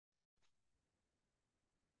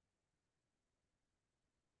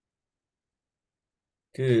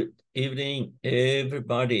Good evening,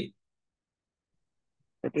 everybody.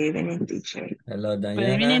 Good evening, teacher. Hello, Good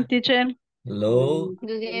evening, Diana. teacher. Hello,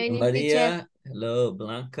 Good evening, teacher. Maria. Hello,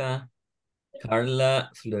 Blanca.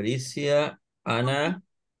 Carla, Floricia, Ana.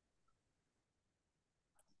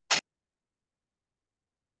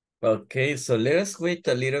 Okay, so let us wait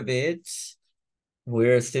a little bit.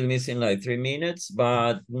 We're still missing like 3 minutes,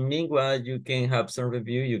 but meanwhile, you can have some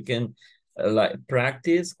review. You can like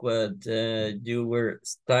practice what you were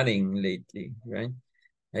studying lately, right?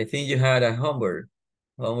 I think you had a homework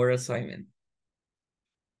assignment.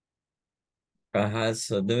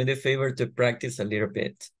 So do me the favor to practice a little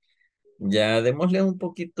bit. Ya démosle un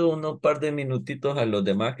poquito, unos par de minutitos a los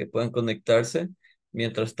demás que puedan conectarse.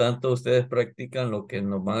 Mientras tanto, ustedes practican lo que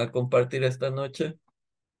nos van a compartir esta noche.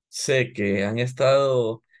 Sé que han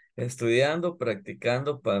estado estudiando,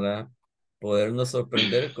 practicando para podernos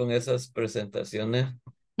sorprender con esas presentaciones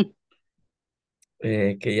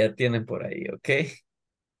que ya tienen por ahí, ¿ok?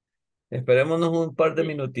 Esperémonos un par de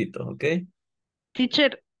minutitos, ¿ok?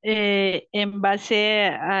 Teacher, en base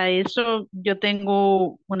a eso, yo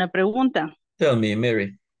tengo una pregunta. Tell me,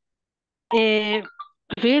 Mary. Eh,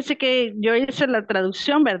 Fíjese que yo hice la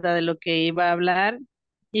traducción, ¿verdad? De lo que iba a hablar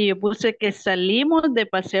y yo puse que salimos de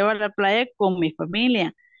paseo a la playa con mi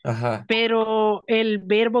familia, Ajá. pero el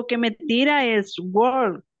verbo que me tira es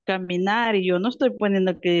walk, caminar, y yo no estoy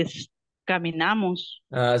poniendo que es caminamos.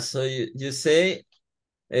 So you say,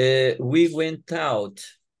 we went out.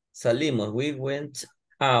 Salimos, we went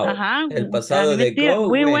out. Ajá, El a mí pasado me de tira, go,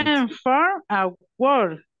 we went. went for a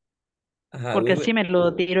walk, Ajá, porque así me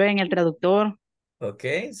lo tiró en el traductor.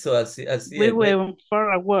 ok, so así We es. went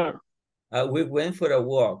for a walk. We went for a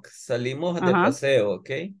walk. Salimos de Ajá. paseo, ok.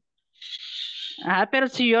 Ah, pero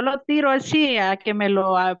si yo lo tiro así, a que me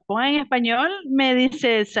lo ponga en español, me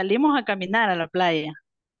dice, salimos a caminar a la playa.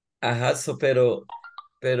 Ajá,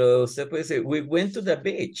 pero usted puede decir, we went to the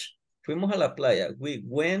beach. Fuimos a la playa. We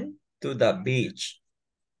went to the beach.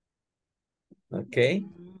 Ok.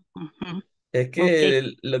 Ujú. Es Ok.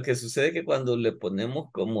 que lo que sucede es que cuando le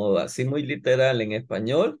ponemos como así muy literal en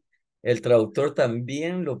español, el traductor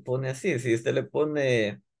también lo pone así. Si usted le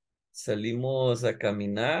pone salimos a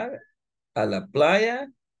caminar a la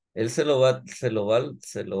playa, él se lo va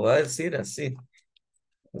a decir así.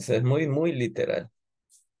 O sea, es muy, muy literal.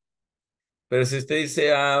 Pero si usted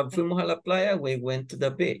dice, fuimos a la playa, we went to the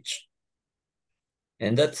beach.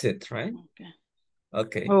 And that's it, right?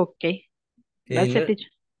 Okay. Ok. Okay, Gracias, teacher.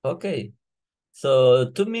 okay. So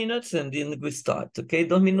 2 minutes and then we start. Okay,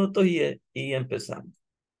 2 minutos y empezamos.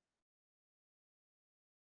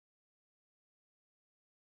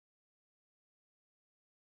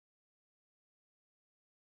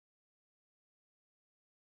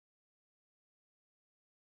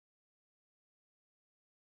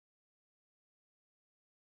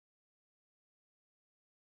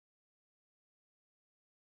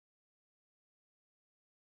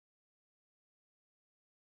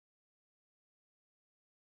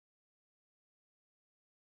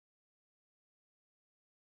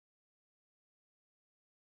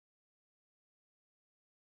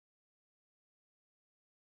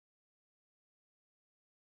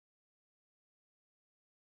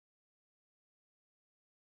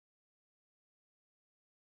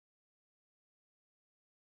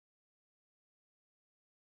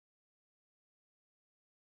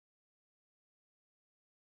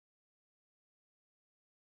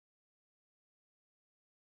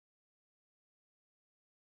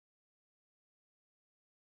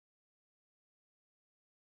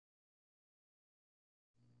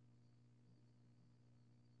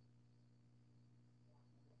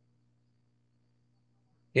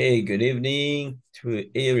 Hey, good evening to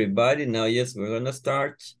everybody. Now, yes, we're gonna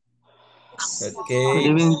start. Okay. Good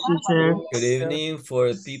evening, teacher. Good evening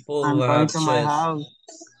for people I'm who going have to my just... house.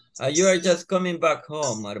 You are just coming back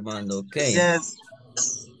home, Armando. Okay. Yes.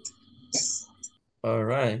 All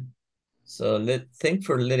right. So thanks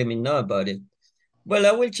for letting me know about it. Well,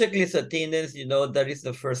 I will check list attendance. You know, that is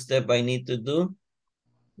the first step I need to do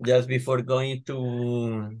just before going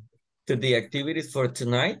to the activities for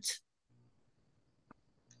tonight.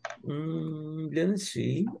 Let me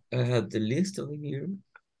see. I have the list over here.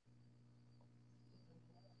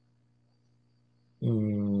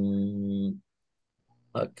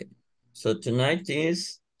 Okay. So tonight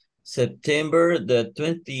is September the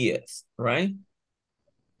 20th, right?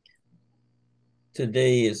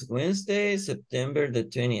 Today is Wednesday, September the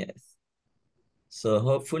 20th. So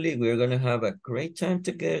hopefully we're going to have a great time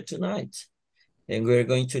together tonight. And we're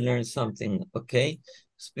going to learn something, okay?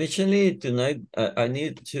 Especially tonight, I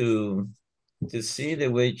need to see the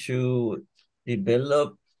way to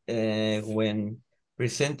develop when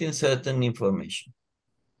presenting certain information.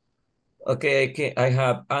 Okay, I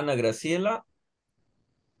have Ana Graciela.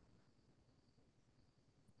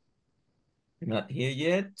 Not here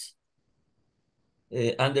yet.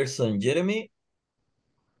 Anderson Jeremy.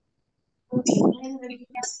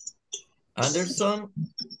 Anderson.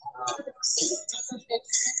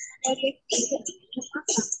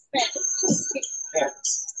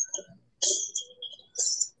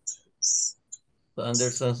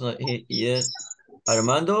 Anderson's not here yet.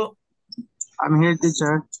 Armando. I'm here,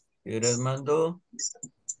 teacher. Here, Armando.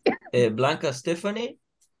 Blanca Stephanie.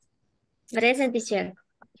 Present, teacher.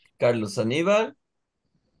 Carlos Aníbal.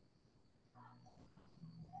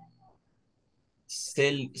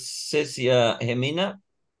 Cecia Gemina.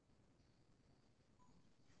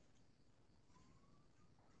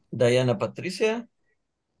 Diana Patricia.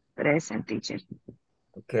 Present, teacher.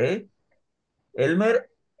 Okay. Elmer.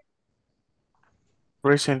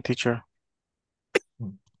 Present, teacher.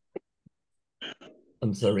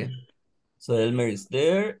 I'm sorry. So Elmer is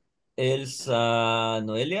there. Elsa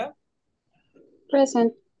Noelia.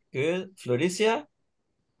 Present. Good. Floricia.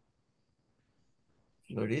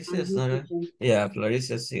 Floricia is not a... Yeah,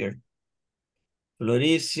 Floricia is here.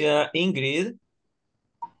 Floricia. Ingrid.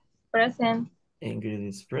 Present. Ingrid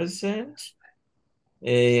is present.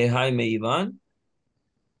 Jaime Ivan.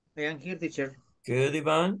 I am here, teacher. Good,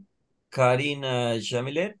 Ivan. Karina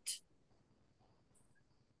Jamilet.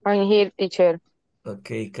 I'm here, teacher.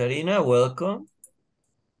 Okay, Karina, welcome.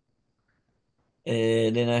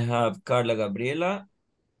 Then I have Carla Gabriela.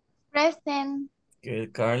 Present.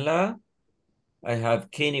 Good, Carla. I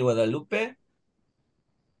have Kenny Guadalupe.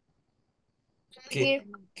 Here.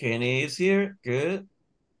 Kenny is here. Good.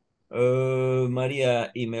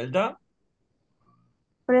 Maria Imelda.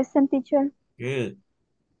 Present, teacher. Good.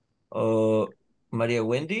 Maria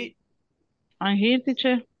Wendy. I'm here,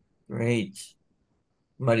 teacher. Great.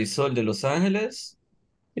 Marisol de Los Ángeles.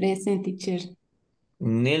 Present, teacher.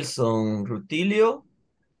 Nelson Rutilio.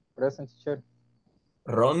 Present, teacher.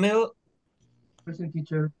 Romeo. Present,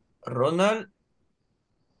 teacher. Ronald.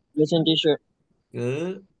 Present, teacher.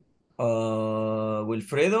 Good.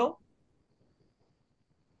 Wilfredo.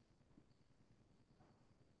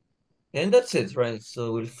 And that's it, right?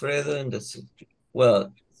 So Wilfredo and that's it.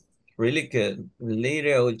 Well, really good.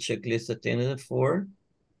 Later I will check list attendance for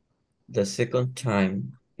the second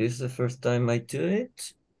time. This is the first time I do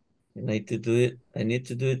it. And I need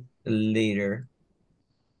to do it later.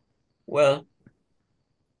 Well,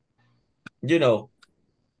 you know,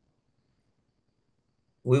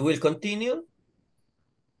 we will continue.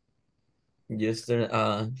 Yesterday,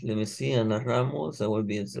 let me see, Ana Ramos, I will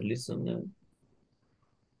be as a listener.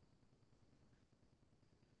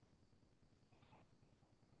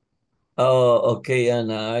 Oh, okay,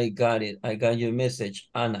 Anna, I got it. I got your message,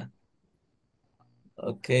 Anna.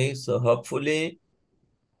 Okay, so hopefully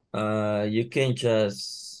you can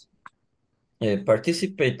just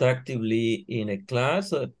participate actively in a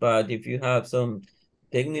class, but if you have some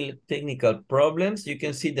technical problems, you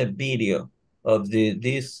can see the video of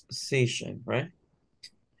this session, right?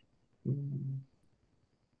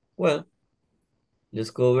 Well,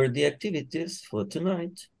 let's go over the activities for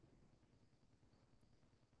tonight.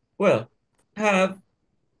 Well,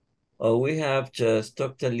 we have just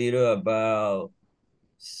talked a little about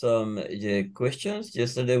some questions.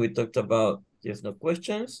 Yesterday we talked about yes, no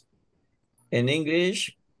questions in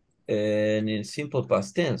English and in simple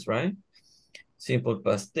past tense, right? Simple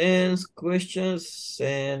past tense questions.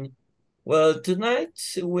 And well, tonight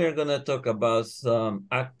we're gonna talk about some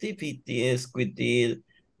activities we did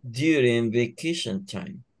during vacation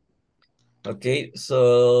time. Okay,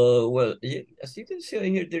 so well, as you can see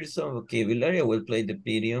here, there's some vocabulary. I will play the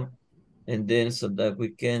video and then so that we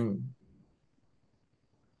can.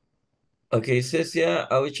 Okay, Cecia,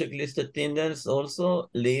 I will check list attendance also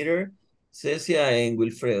later. Cecia and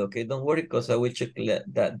Wilfredo, okay? Don't worry, because I will check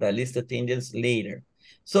the list attendance later.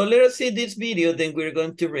 So let us see this video, then we're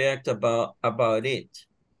going to react about it.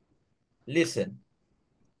 Listen.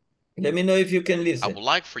 Let me know if you can listen. I would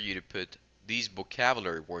like for you to put these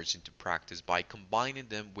vocabulary words into practice by combining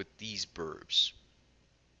them with these verbs.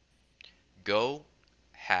 Go,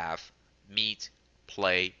 have, meet,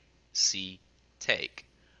 play, see, take.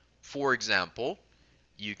 For example,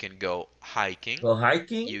 you can go hiking. Go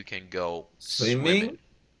hiking. You can go swimming. swimming.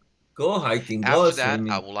 Go hiking. Go After that,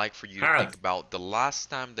 swimming. I would like for you to think about the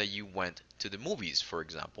last time that you went to the movies, for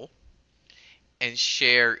example, and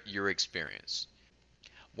share your experience.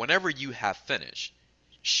 Whenever you have finished,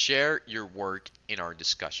 share your work in our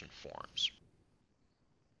discussion forums.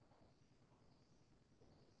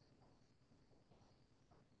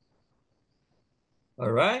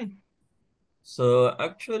 All right. So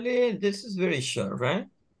actually, this is very short, right?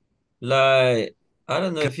 Like, I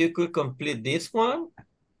don't know if you could complete this one.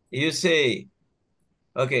 You say,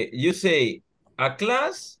 okay, you say a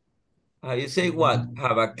class. You say what?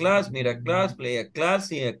 Have a class, meet a class, play a class,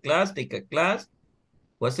 see a class, take a class.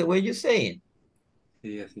 What's the way you say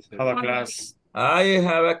it? Have a class. I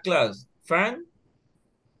have a class. Fran?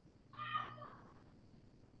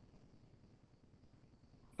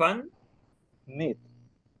 Fun? Meet.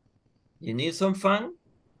 You need some fun?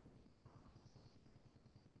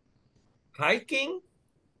 Hiking?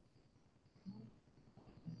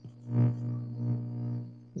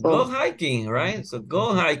 Go hiking, right? So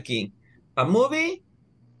go hiking. A movie?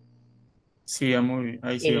 See a movie.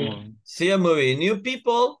 I see a movie. See a movie. New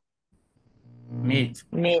people? Meet.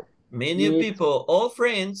 Meet new people. Old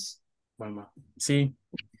friends? See.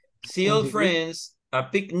 See old friends. A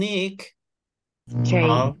picnic?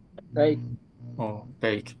 Have. Take. Oh,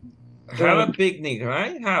 take. Have a picnic,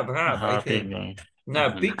 right? Have, I think. Picnic.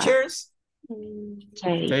 Now, pictures?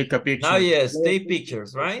 Take a picture. Now, yes, take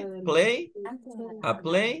pictures, right? Play? A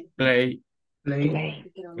play? Play. Play.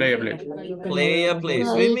 Play a play. Play a play.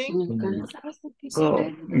 Swimming?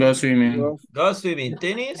 Go swimming. Go. Go swimming.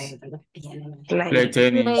 Tennis? Play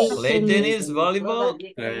tennis. Play tennis. Volleyball?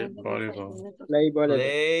 Play volleyball. Play volleyball.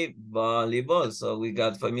 Play volleyball. So we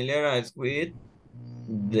got familiarized with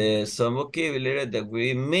some vocabulary that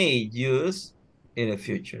we may use in the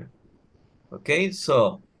future. Okay,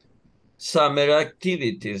 so summer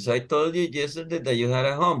activities. I told you yesterday that you had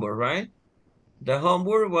a homework, right? The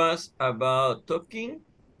homework was about talking.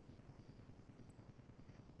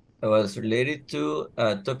 It was related to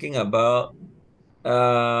talking about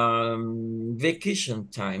vacation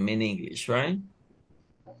time in English, right?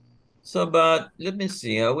 So, but let me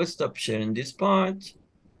see. I will stop sharing this part,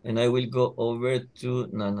 and I will go over to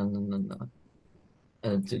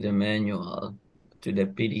to the manual, to the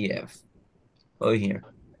PDF. Oh, here.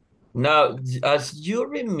 Now, as you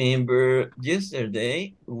remember,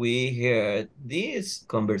 yesterday we had this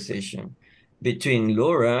conversation between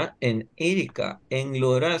Laura and Erika, and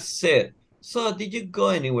Laura said, "So, did you go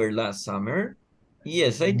anywhere last summer?"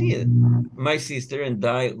 Yes, I did. My sister and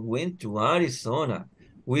I went to Arizona.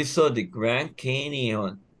 We saw the Grand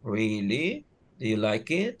Canyon. Really? Do you like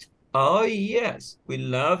it? Oh, yes, we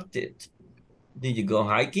loved it. Did you go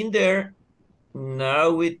hiking there?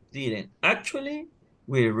 No, we didn't. Actually,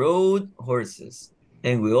 we rode horses,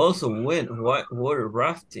 and we also went water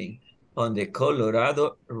rafting on the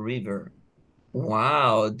Colorado River.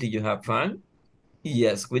 Wow, did you have fun?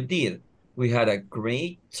 Yes, we did. We had a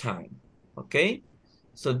great time. Okay,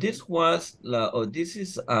 so this was, this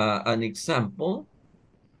is an example.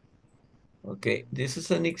 Okay, this is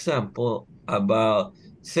an example about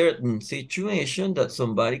certain situation that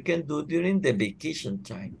somebody can do during the vacation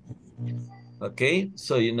time. Okay,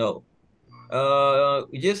 so you know,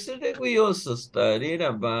 yesterday we also studied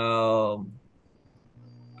about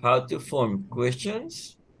how to form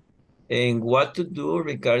questions and what to do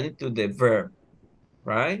regarding to the verb,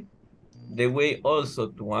 right? The way also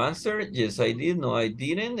to answer, yes, I did, no, I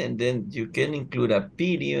didn't, and then you can include a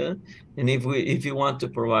period. And if you want to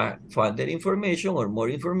provide further information or more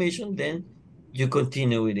information, then you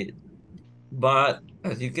continue with it. But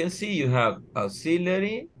as you can see, you have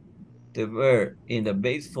auxiliary, the verb in the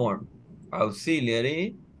base form,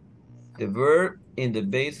 auxiliary, the verb in the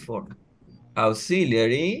base form,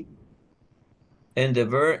 auxiliary, and the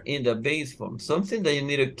verb in the base form. Something that you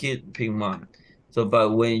need to keep in mind. So,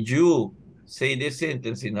 but when you say the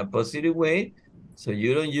sentence in a positive way, so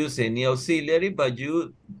you don't use any auxiliary, but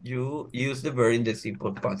you use the verb in the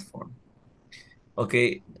simple past form.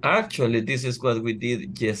 Okay, actually, this is what we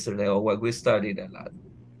did yesterday, or what we studied a lot.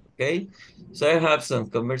 Okay, so I have some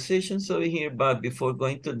conversations over here, but before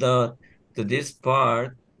going to this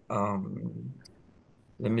part, let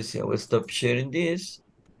me see, I will stop sharing this.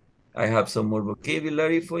 I have some more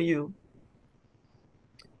vocabulary for you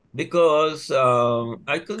because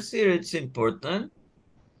I consider it's important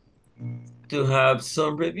to have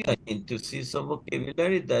some review and to see some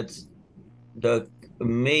vocabulary that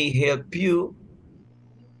may help you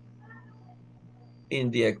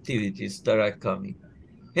in the activities that are coming.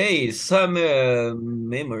 Hey, summer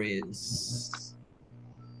memories.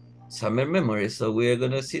 Summer memories. So we are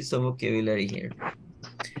going to see some vocabulary here.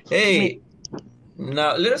 Hey,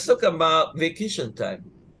 now let's talk about vacation time.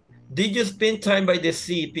 Did you spend time by the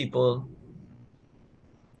sea, people?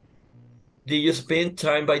 Did you spend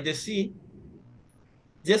time by the sea?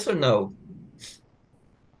 Yes or no?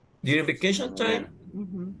 During vacation time?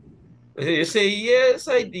 You say, yes,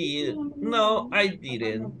 I did. No, I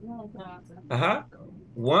didn't.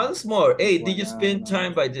 Once more. Hey, did you spend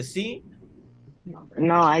time by the sea?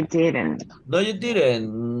 No, I didn't. No, you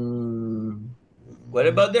didn't. What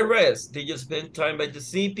about the rest? Did you spend time by the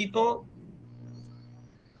sea, people?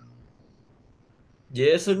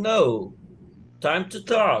 Yes or no? Time to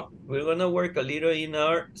talk. We're gonna work a little in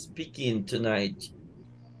our speaking tonight.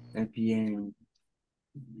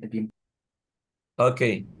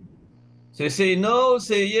 Okay. So say no,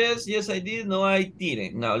 say yes, yes I did, no I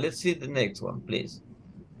didn't. Now let's see the next one, please.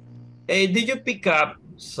 Hey, did you pick up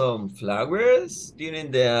some flowers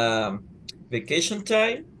during the vacation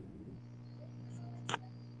time?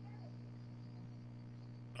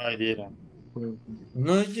 I didn't.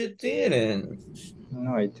 No, you didn't.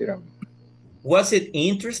 No, I didn't. Was it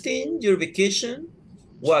interesting, your vacation?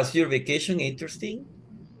 Was your vacation interesting?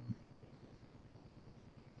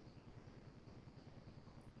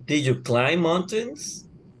 Did you climb mountains?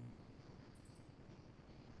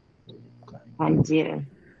 I didn't.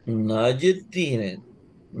 No, you didn't.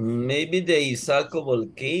 Maybe the Izalco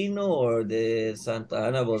volcano or the Santa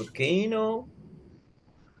Ana volcano?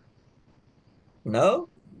 No?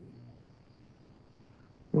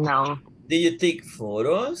 No. Did you take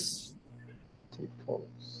photos? Take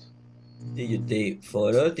photos. Did you take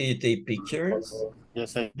photos? Did you take pictures?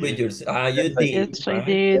 Yes, I With did. your, you Yes, I did, Yes, I right?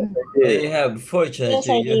 did. You have,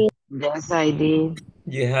 fortunately, Yes, I did.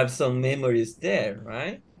 you have some memories there,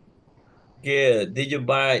 right? Good. Did you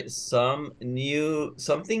buy something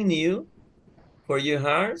new for your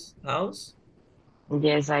house?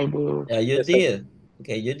 Yes, I did. Yeah, you Yes, I did.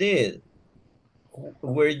 Okay, you did.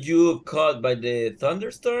 Were you caught by the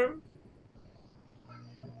thunderstorm?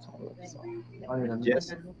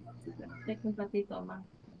 yes.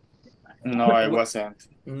 No, I wasn't.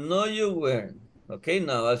 No, you weren't. Okay,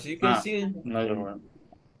 now as you can see, No, you weren't.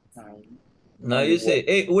 now you say,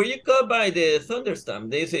 hey, were you caught by the thunderstorm?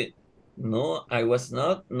 They say, no, I was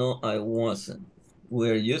not. No, I wasn't.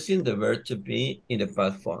 We're using the verb to be in the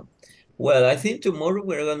past form. Well, I think tomorrow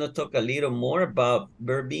we're going to talk a little more about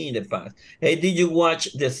verb being in the past. Hey, did you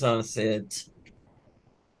watch the sunset?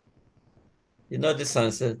 You know the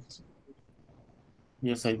sunset?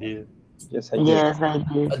 Yes, I did. Yes, I did. Yes, I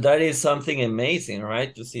did. That is something amazing,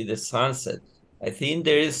 right? To see the sunset. I think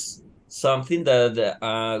there is something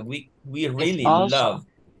that we It's really love. awesome.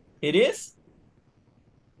 It is?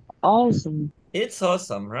 Awesome. It's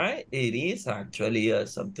awesome, right? It is actually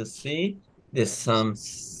awesome to see the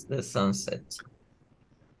sunset.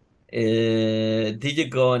 Did you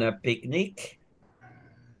go on a picnic?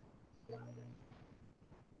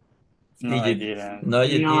 No, Did I you? didn't. No,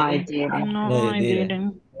 you No, I didn't. didn't. No, No, you I didn't.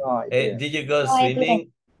 didn't. No, I didn't. Did you go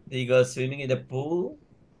swimming? Did you go swimming in the pool?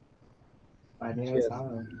 Yes.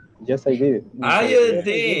 Yes, I did. Ah, you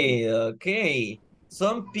did. Okay.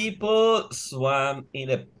 Some people swam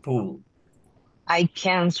in a pool. I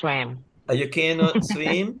can swim. You cannot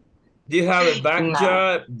swim. Do you have a No.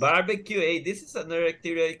 backyard barbecue? Hey, this is another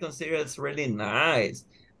activity I consider it's really nice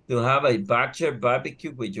to have a backyard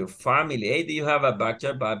barbecue with your family. Hey, do you have a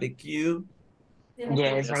backyard barbecue? Yes,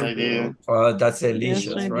 Yes, I I do. did. Oh, that's Yes,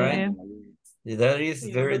 delicious, I right? did. That is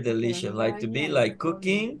very delicious. Like to be like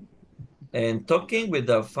cooking and talking with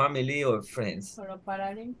the family or friends.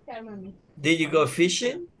 Did you go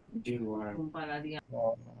fishing? No,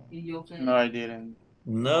 No, I didn't.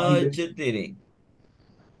 No, you didn't.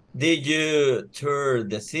 Did you tour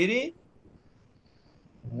the city?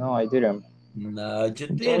 no, I didn't. No, you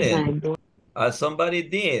Yes, I didn't. do. Somebody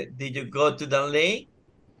did. Did you go to the lake?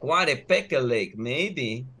 Pecker Lake,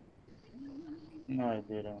 maybe. No, I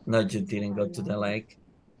didn't. No, you didn't go to the lake.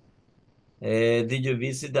 Did you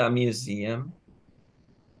visit a museum?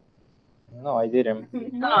 No, I didn't.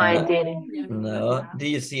 No, I No. didn't. No. Did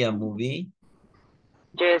you see a movie?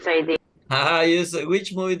 Yes, I did.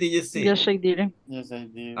 Which movie did you see? Yes, I did. Yes, I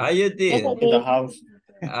did. You did. In the house.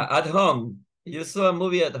 At home. You saw a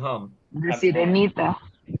movie at home. The Sirenita.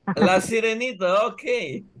 La Sirenita,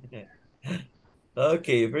 okay.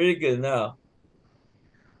 Okay, very good. Now,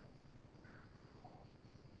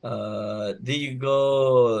 did you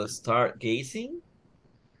go start gazing?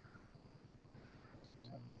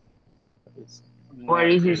 No, Where I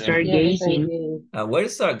is you didn't. start gazing? Where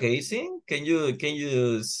is stargazing? Can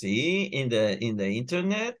you see in the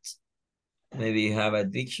internet? Maybe you have a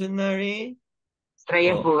dictionary.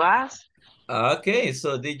 Estrella Oh, fugaz? okay.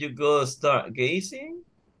 So did you go start gazing?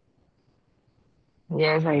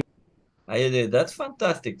 Yes, I I did. That's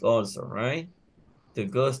fantastic also, right? To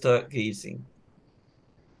go start gazing.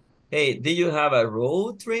 Hey, did you have a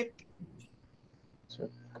road trip?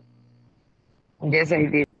 Yes, I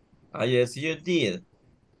did. Yes, you did.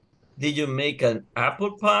 Did you make an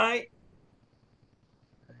apple pie?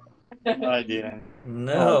 No, I didn't.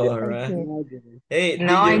 No, all I right. didn't. Hey,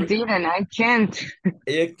 No, I did didn't. I can't.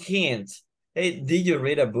 you can't. Hey, did you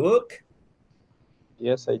read a book?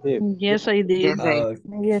 Yes, I did. Yes, I did. Yes, I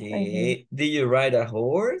Yes, I did. Okay. Did you ride a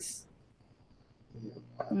horse?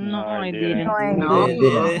 No, No, I I didn't. No, I didn't. no. You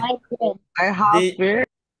didn't. didn't? I did. I have Did, fear.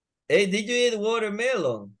 hey, did you eat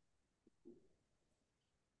watermelon?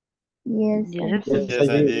 Yes, I Yes, did. Yes, I Yes,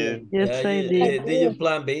 I did. did. yes, I I did. Did you did.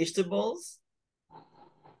 plant vegetables?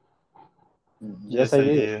 Yes, Yes, I I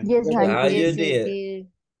did. did. Yes, I Ah, did. you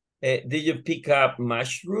did. Did you pick up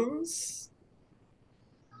mushrooms?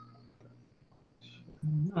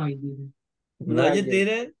 No, you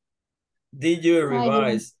didn't. Did you No, I didn't.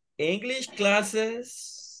 revise English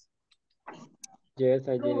classes? Yes,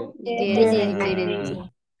 I did. Yes, I Ah, did.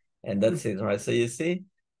 and that's it, right? So you see,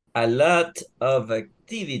 a lot of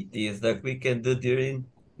activities that we can do during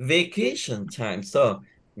vacation time. So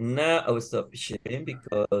now I will stop sharing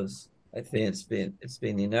because I think it's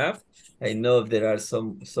been enough. I know there are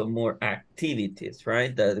some more activities,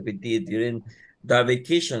 right, that we did during the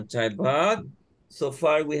vacation time, but so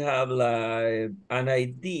far we have like an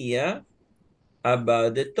idea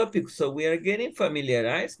about the topic. So we are getting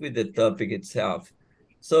familiarized with the topic itself.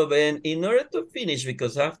 So then in order to finish,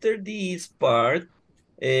 because after this part,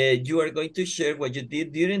 you are going to share what you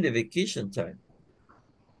did during the vacation time.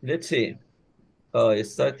 Let's see. Oh, it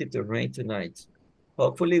started to rain tonight.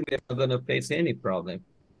 Hopefully we're not going to face any problem.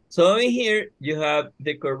 So in here, you have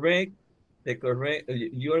you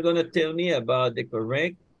are going to tell me about the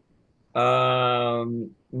correct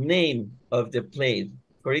name of the place.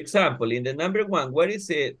 For example, in the number one, what is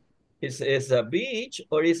it? Is a beach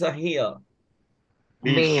or is a hill?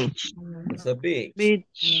 Beach. Beach. It's a beach.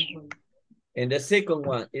 Beach. And the second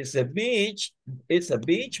one is a beach. It's a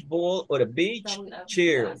beach ball or a beach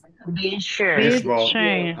chair. Beach chair. Beach Baseball.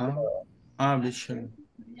 chair. Beach.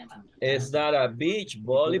 Is that a beach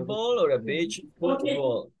volleyball or a beach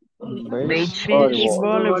football? Beach Beach. Beach volleyball.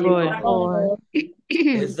 volleyball. Or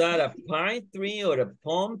Is that a pine tree or a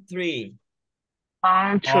palm tree?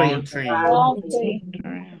 Palm Palm tree. tree.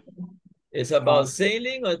 country. It's about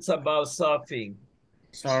sailing or it's about surfing?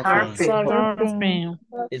 Surfing. Surfing. Surfing.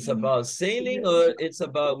 It's about sailing or it's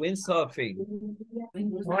about windsurfing?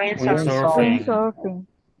 Windsurfing. Windsurfing.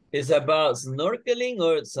 It's about snorkeling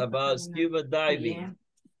or it's about scuba diving?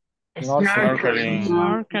 Snorkeling.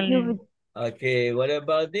 Snorkeling. Okay, what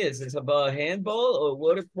about this? It's about handball or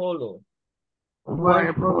water polo?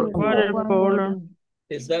 Water polo. Water polo.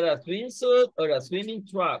 Is that a swimsuit or a swimming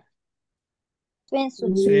trunk?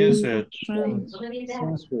 Swimsuit. Swimsuit.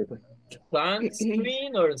 Swimsuit.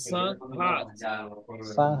 Sunscreen or sun hat? Sun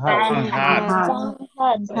hat. Sun hat.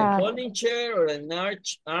 Sun A hat. folding chair or an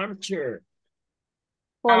armchair?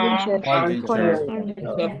 Folding chair. Folding chair.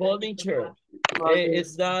 It's a folding chair.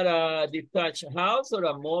 Is that a detached house or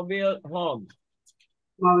a mobile home?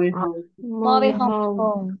 Mobile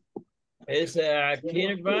home. Is a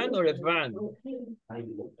caravan or a van?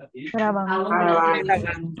 Caravan.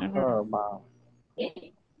 Caravan.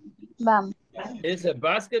 Bam. Is a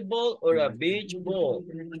basketball or a beach ball?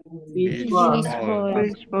 Beach Beach ball.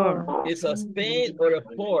 Beach ball. Is a spade or a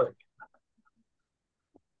fork?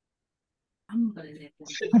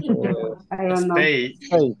 Spade.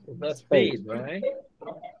 Spade. It's a spade, right?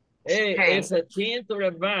 Hey, is a tent or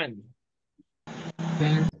a van?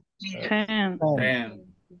 Ten. Pen.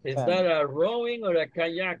 Is that a rowing or a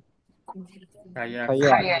kayak? Kayak.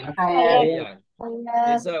 Kayak. Kayak.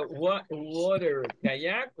 Is a water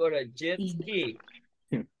kayak or a jet ski?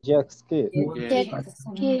 Jet ski. Jet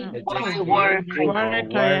ski. A jet ski. Water White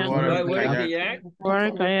kayak. water Water kayak. kayak?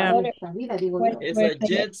 Water kayak. Is a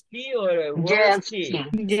jet ski or a water Jet ski?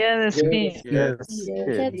 ski. Jet ski. Yes.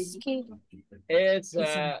 Jet ski. It's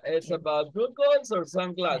about goggles or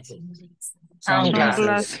sunglasses?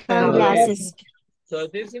 Sunglasses. Sunglasses. So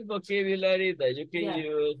this is vocabulary that you can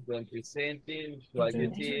use when presenting what you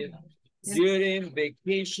did during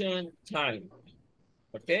vacation time.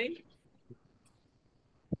 Okay?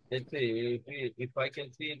 Let's see if I can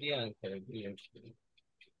see the answer here.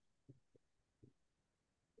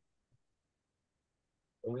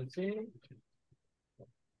 Let me see.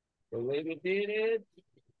 The way we did it.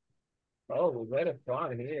 Oh, we got a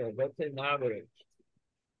fun here. That's an average.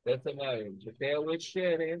 That's an average. Okay, I will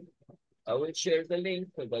share it. I will share the link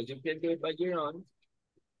so that you can do it by your own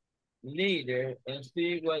later and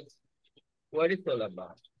see what it's all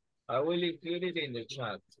about. I will include it in the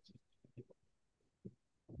chat.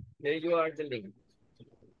 There you are, the link.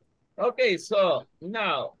 Okay, so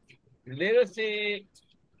now let us see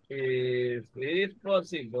if it is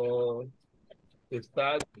possible to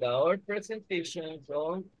start our presentations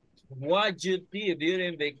on what you did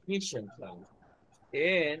during vacation time.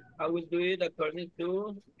 And I will do it according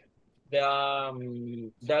to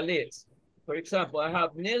the list. For example, I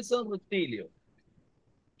have Nelson Rutilio.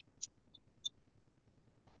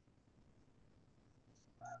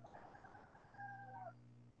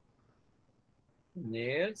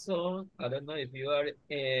 Nelson, I don't know if you are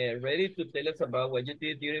ready to tell us about what you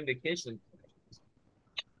did during vacation.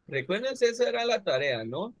 Recuérdense, esa era la tarea,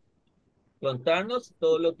 ¿no? Contarnos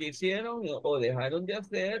todo lo que hicieron o dejaron de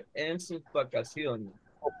hacer en sus vacaciones.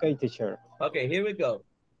 Okay, teacher. Okay, here we go.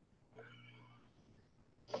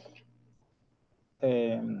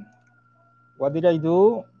 What did I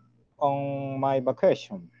do on my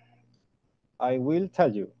vacation? I will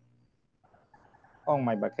tell you. On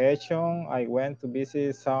my vacation, I went to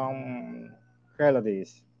visit some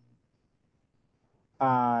relatives.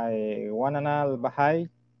 I went on a hike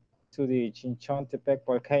to the Chinchon-Tepec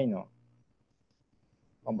volcano.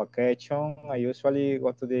 On vacation, I usually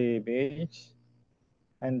go to the beach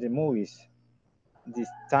and the movies. This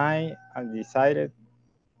time, I decided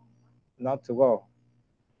not to go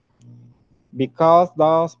because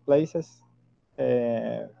those places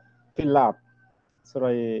fill up. So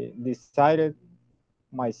I decided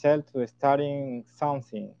myself to studying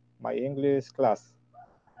something, my English class,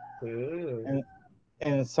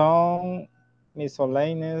 and some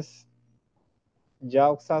miscellaneous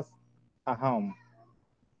jobs at home.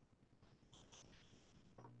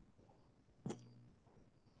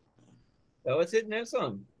 That was it,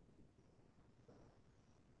 Nelson.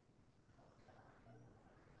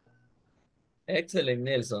 Excellent,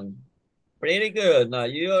 Nelson. Pretty good. Now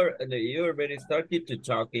you're very started to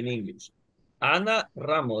talk in English. Ana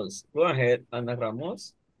Ramos. Go ahead, Ana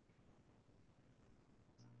Ramos.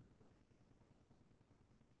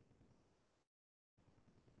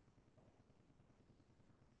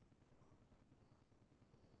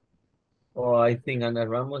 Oh, I think Ana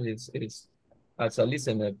Ramos is as a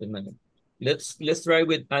listener at the minute. Let's try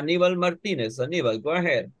with Aníbal Martinez. Aníbal, go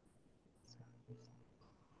ahead.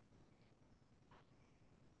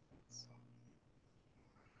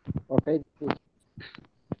 Okay.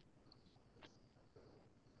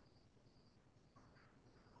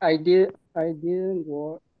 I didn't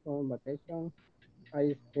work on vacation.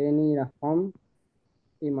 I stayed at home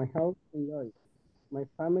in my house, enjoy. My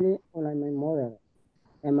family, only my mother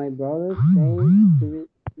and my brothers came to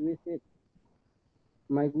visit.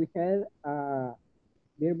 We had a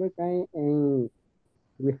birthday and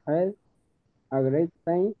we had a great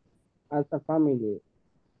time as a family.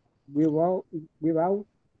 We bought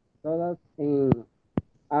sodas and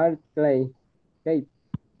art clay cake.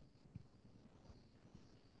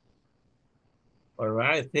 All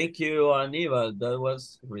right, thank you, Aníbal. That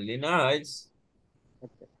was really nice.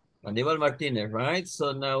 Okay. Aníbal Martinez, right?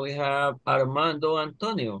 So now we have Armando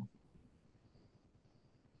Antonio.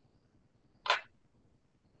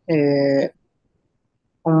 On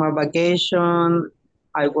my vacation,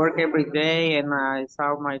 I work every day and I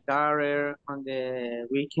saw my daughter on the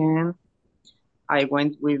weekend. I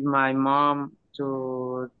went with my mom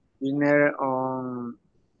to dinner on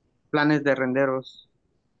Planes de Renderos.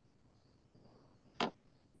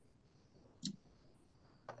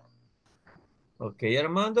 Okay,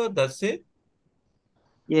 Armando, that's it?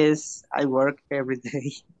 Yes, I work every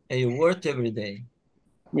day. And you work every day?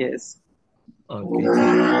 Yes. Okay,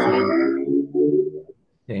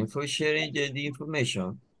 thanks for sharing the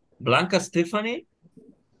information. Blanca Stephanie?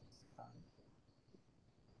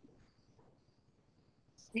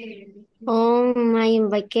 On my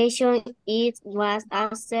vacation, it was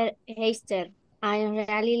after Easter. I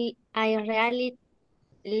really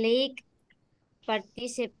like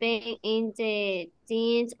participating in the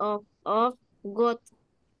 10th of God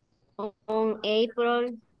on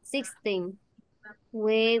April 16th.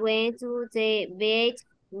 We went to the beach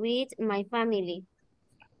with my family.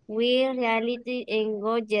 We really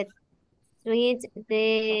enjoyed with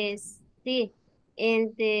the sea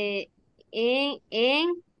and the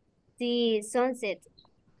sunset.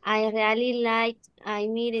 I really liked I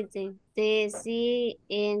mean the sea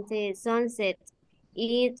and the sunset.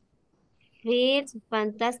 It feels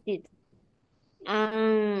fantastic.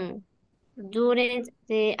 Um, during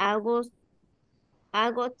the August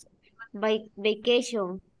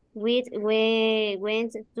vacation, we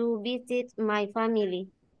went to visit my family.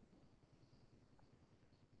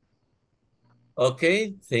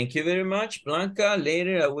 Okay, thank you very much, Blanca.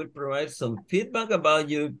 Later, I will provide some feedback about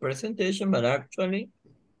your presentation, but actually,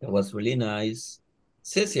 it was really nice.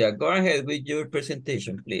 Cecia, go ahead with your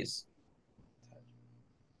presentation, please.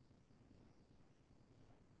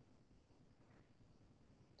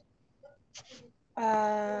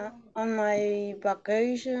 On my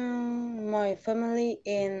vacation, my family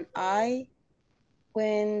and I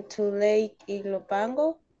went to Lake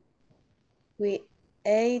Iglopango. We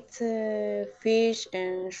ate fish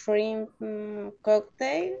and shrimp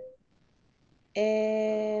cocktail.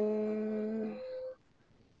 And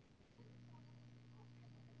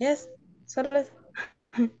yes, solo.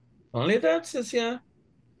 Only that, Cecilia.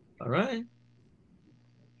 All right.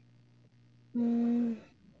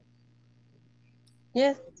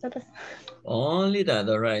 Yes, solo. Only that.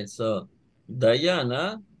 All right. So,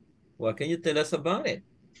 Diana, what can you tell us about it?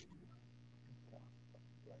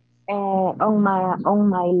 On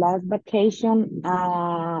my last vacation,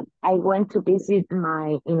 I went to visit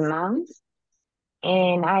my in-laws,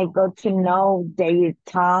 and I got to know their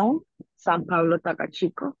town, San Pablo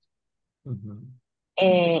Tacachico,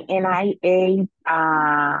 and I ate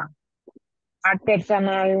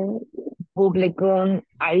artisanal bubblegum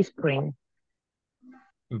ice cream,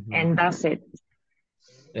 and that's it.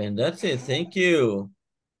 And that's it. Thank you.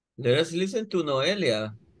 Let us listen to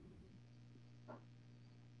Noelia.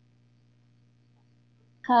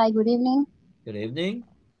 Hi, good evening. Good evening.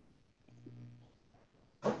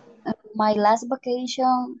 My last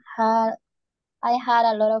vacation I had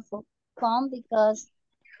a lot of fun because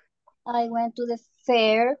I went to the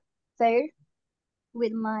fair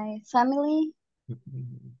with my family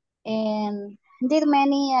and did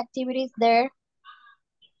many activities there.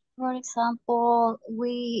 For example,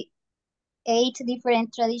 we ate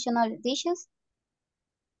different traditional dishes,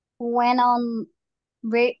 went on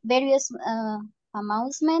various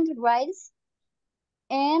amusement rides,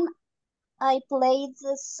 and I played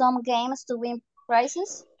some games to win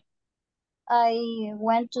prizes. I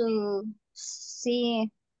went to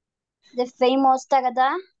see the famous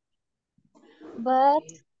Tagada, but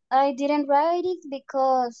I didn't ride it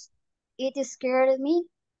because it scared me.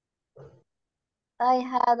 I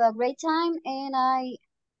had a great time, and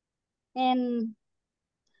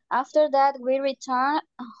after that we returned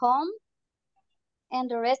home, and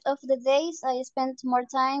the rest of the days I spent more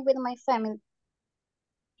time with my family.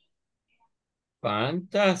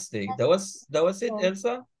 Fantastic. That was it,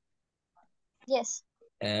 Elsa? Yes.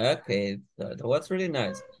 Okay, that was really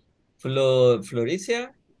nice.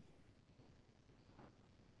 Floricia?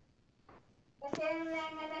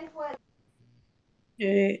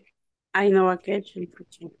 I know a kitchen.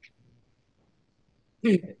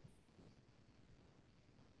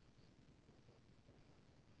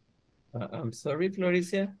 I'm sorry,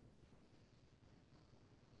 Floricia.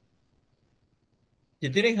 You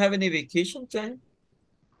didn't have any vacation time?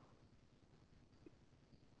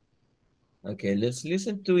 Okay, let's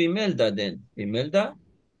listen to Imelda then. Imelda?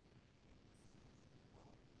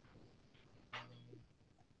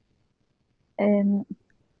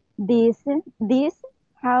 This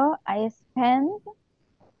how I spend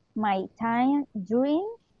my time during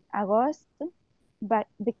August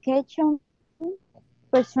vacation.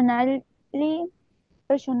 Personally,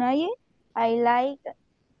 I like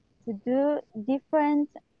to do different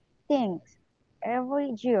things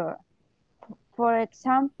every year. For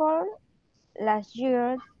example, last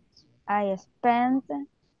year I spent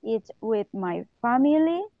it with my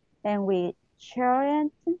family and we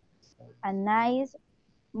shared a nice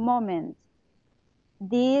moment.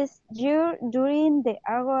 This year, during the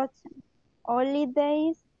August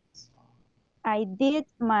holidays, I did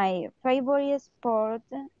my favorite sport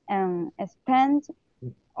and spent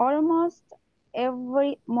almost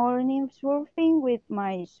every morning surfing with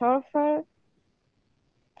my surfer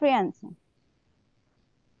friends.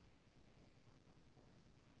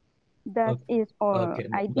 That is all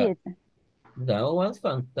I did. That was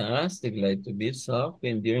fantastic, like to be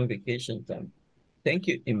surfing during vacation time. Thank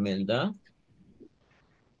you, Imelda.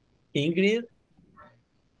 Ingrid?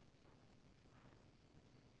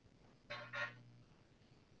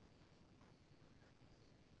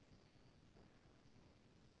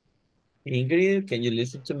 Ingrid, can you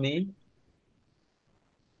listen to me?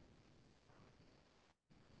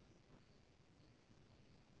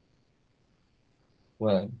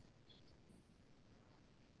 Well,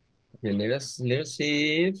 okay, let's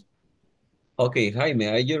see if... Okay, Jaime,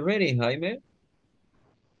 are you ready, Jaime?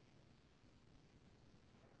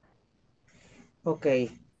 Okay.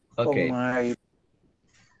 Okay.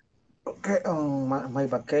 On my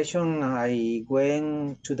vacation, I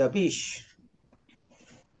went to the beach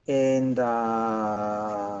and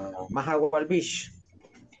Mahawal Beach.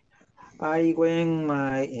 I went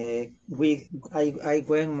I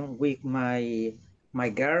went with my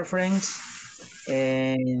girlfriend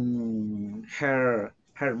and her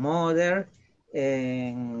mother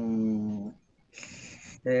and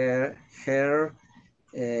her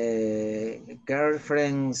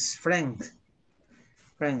girlfriend's friends,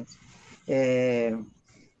 uh,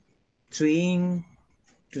 swing,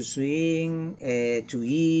 to swing, to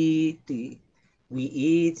eat, we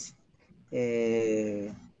eat,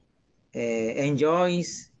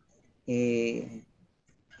 enjoys.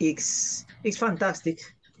 It's fantastic.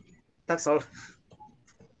 That's all.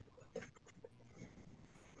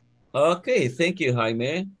 Okay, thank you,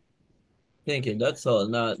 Jaime. Thank you. That's all.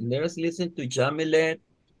 Now let's listen to Jamilet.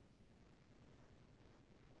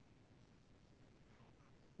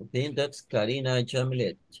 I think that's Karina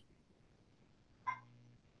Jamilet.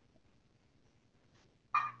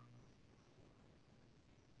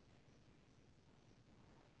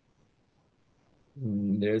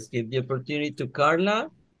 Let's give the opportunity to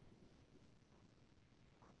Carla.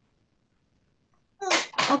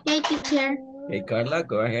 Okay, teacher. Okay, Carla,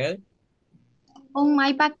 go ahead. On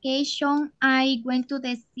my vacation, I went to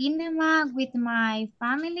the cinema with my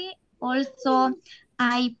family. Also,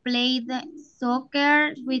 I played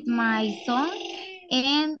soccer with my son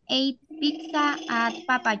and ate pizza at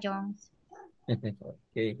Papa John's.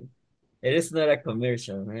 Okay. It is not a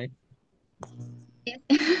commercial, right?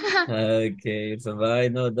 Okay, so I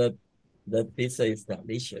know that pizza is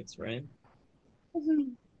delicious, right?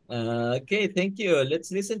 Okay, thank you.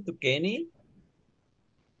 Let's listen to Kenny.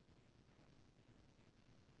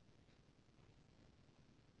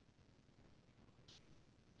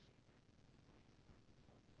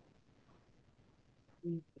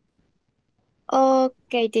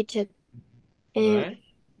 Okay, teacher. Right.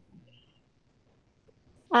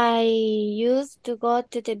 I used to go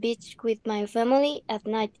to the beach with my family at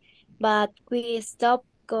night, but we stopped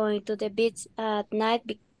going to the beach at night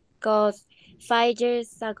because 5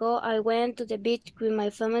 years ago I went to the beach with my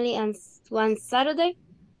family and one Saturday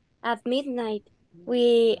at midnight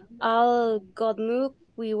we all got moved.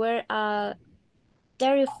 We were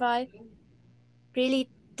terrified, really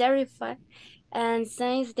terrified, and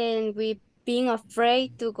since then we've been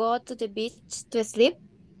afraid to go to the beach to sleep.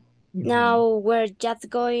 Now we're just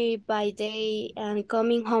going by day and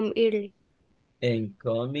coming home early. And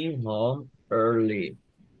coming home early.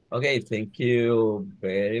 Okay, thank you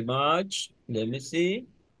very much. Let me see.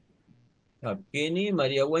 Kenny,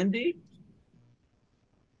 Maria Wendy.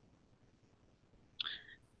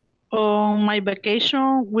 On my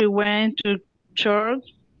vacation, we went to church.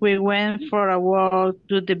 We went for a walk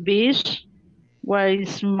to the beach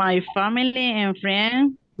with my family and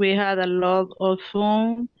friends. We had a lot of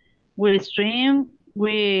fun. We swim.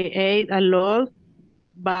 We ate a lot,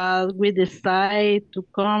 but we decided to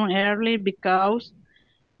come early because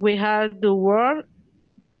we had to work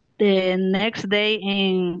the next day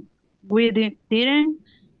and we didn't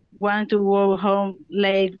want to go home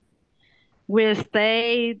late. We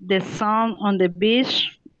stayed the sun on the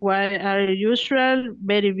beach while as usual,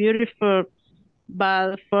 very beautiful,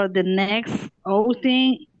 but for the next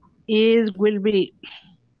outing, it will be.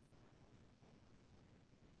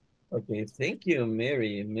 Okay, thank you,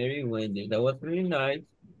 Mary Wendy. That was really nice.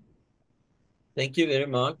 Thank you very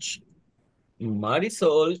much.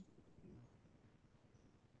 Marisol.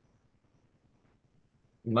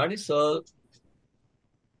 Marisol.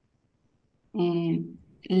 And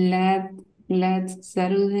last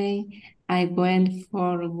Saturday, I went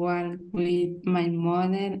for a walk with my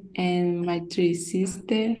mother and my three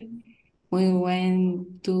sisters. We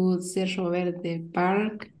went to Cerro Verde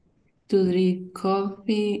Park to drink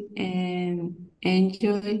coffee and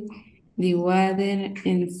enjoy the water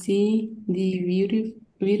and see the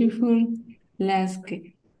beautiful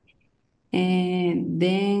landscape. And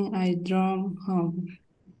then I drove home.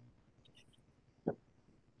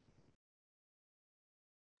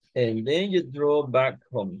 And then you drove back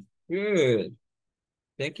home. Good.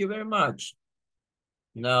 Thank you very much.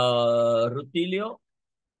 Now, Rutilio.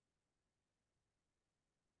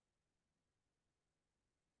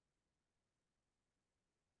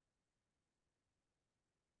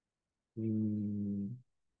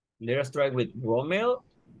 Let us try with Romel.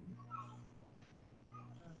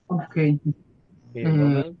 Okay. Okay,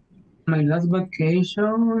 Romel. My last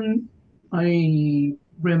vacation, I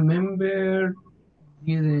remember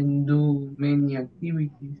didn't do many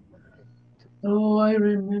activities. So I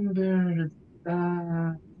remember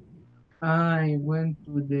that I went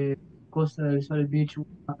to the Costa del Sol beach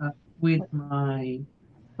with my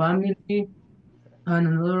family, and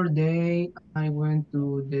another day I went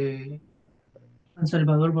to the San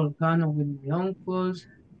Salvador volcano with my uncles.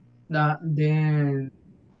 Then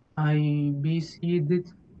I visited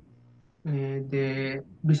the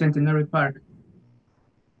Bicentenary Park.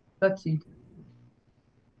 That's it.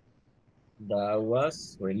 That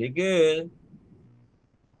was really good.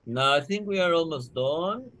 Now I think we are almost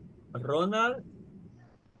done. Ronald.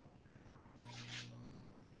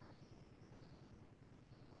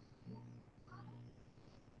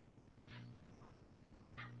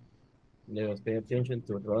 Let us pay attention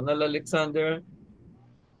to Ronald Alexander.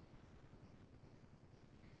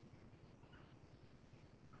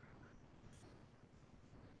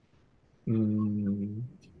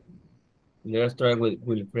 Let us try with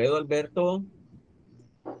Wilfredo Alberto.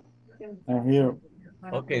 I'm here.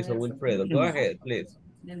 Okay, so Wilfredo, go ahead, please.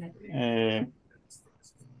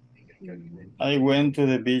 I went to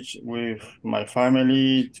the beach with my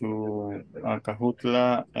family to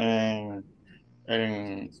Acajutla and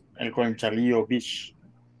El Conchalillo Beach.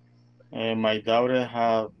 And my daughter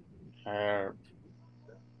had her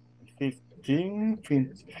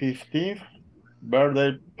 15th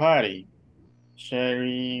birthday party,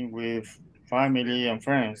 sharing with family and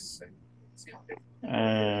friends.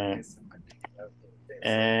 And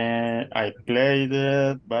I played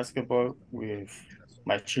basketball with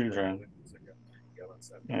my children.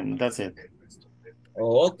 And that's it.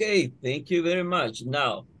 Okay, thank you very much.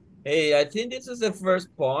 Now, hey, I think this is the first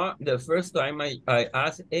time I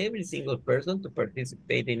asked every single person to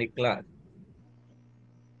participate in a class.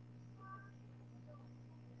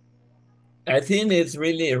 I think it's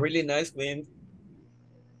really nice when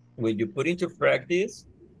you put into practice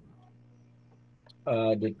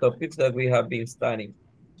the topics that we have been studying.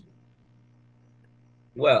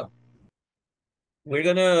 Well, we're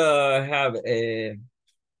gonna have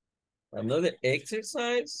another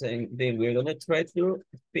exercise, and then we're gonna try to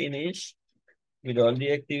finish with all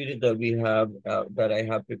the activities that we have that I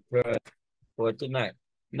have prepared for tonight.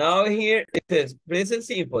 Now here it says present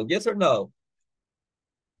simple, yes or no?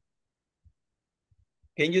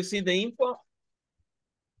 Can you see the info?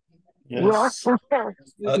 Yes.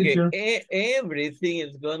 Okay, everything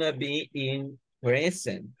is gonna be in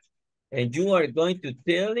present. And you are going to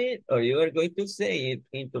tell it or you are going to say it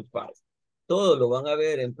into past. Todo lo van a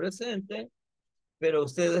ver en presente, pero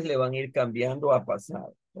ustedes le van a ir cambiando a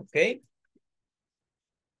pasado. ¿Ok?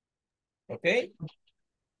 ¿Ok?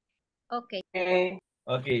 Okay.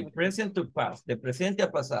 Ok, present to past, de presente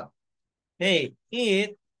a pasado. Hey,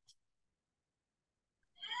 it.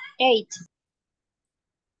 8.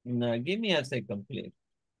 No, give me a second, please.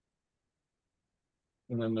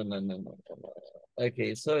 No.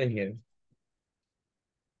 Okay, so here.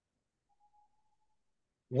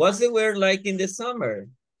 What's the weather like in the summer?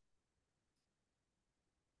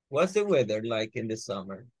 What's the weather like in the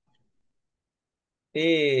summer?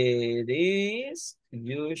 It is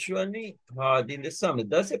usually hot in the summer.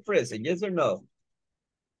 That's a present, yes or no?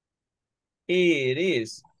 It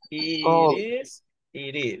is. It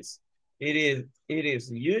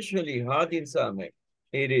is usually hot in summer.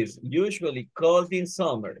 It is usually cold in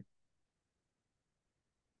summer.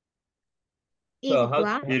 So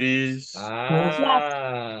It is.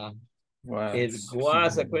 El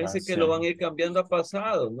was, acuérdense que lo van a ir cambiando a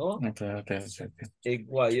pasado, ¿no? Okay. It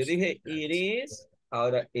was, yo dije it is,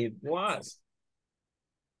 ahora it was.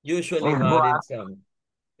 Usually hot in summer.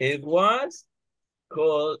 It was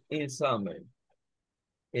cold in summer.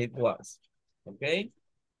 It was. Okay?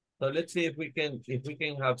 So let's see if we can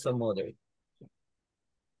have some other.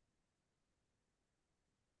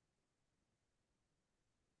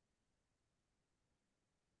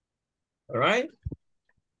 All right?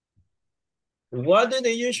 What do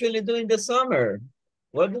they usually do in the summer?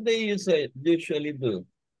 What do they usually do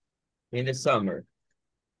in the summer?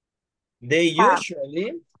 They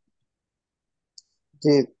usually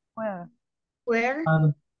Where?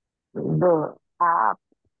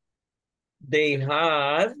 they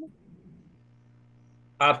had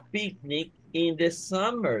a picnic in the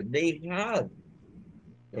summer. They had.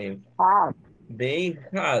 Yeah,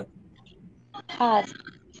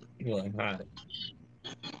 had.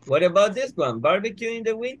 What about this one? Barbecue in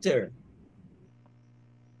the winter.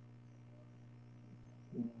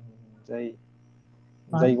 They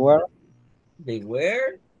were. They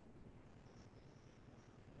were?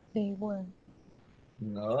 They were.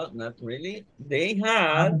 No, not really. They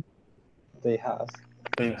had. They have.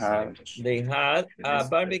 They had a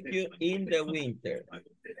barbecue in the winter.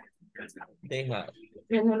 They had.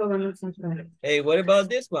 Hey, what about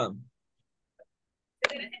this one?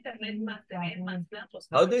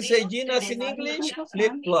 How do you say Gina's in English?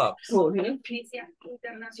 Flip-flops. What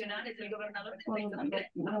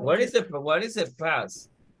is the past?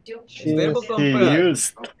 Verbo comprar.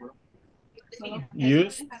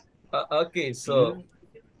 Used. Okay, so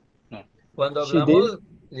cuando She did. hablamos,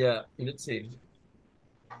 yeah, let's see.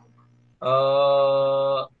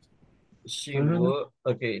 She would,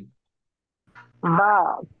 okay.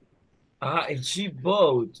 She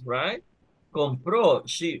bought, right? Compró,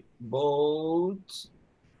 she bought.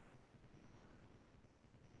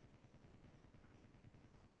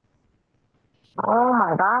 Oh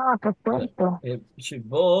my God, qué fuerte. She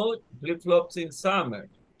bought flip-flops in summer.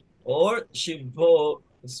 Or she bought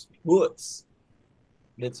boots.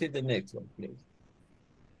 Let's see the next one, please.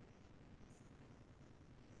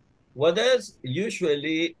 What does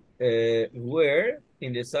usually wear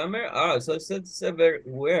in the summer? So it's a verb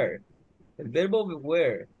wear. El verbo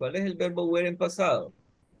wear. ¿Cuál es el verbo wear en pasado?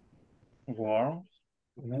 Wore.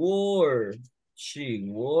 Wore. She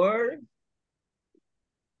wore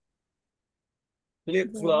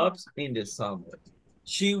flip-flops in the summer.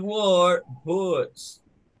 She wore boots.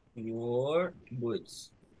 Wore boots.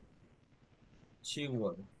 She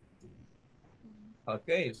wore.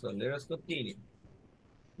 Okay, so let us continue.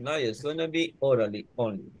 Now it's going to be orally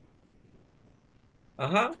only.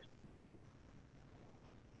 Uh-huh.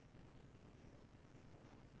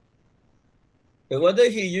 And what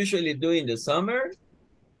does he usually do in the summer?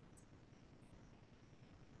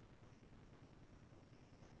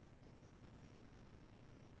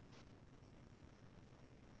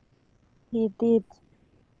 He did.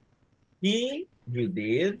 He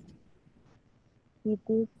did. He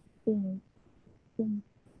did things.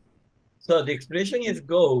 So the expression is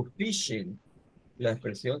go fishing. La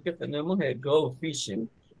expresión que tenemos es go fishing.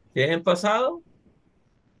 ¿Qué es en pasado?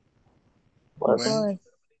 Went.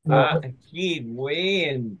 He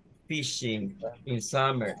went fishing in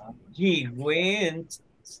summer. He went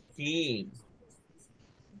skiing.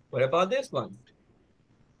 What about this one?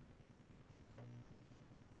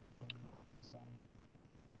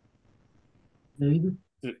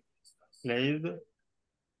 Played.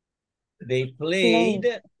 They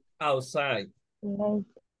played outside.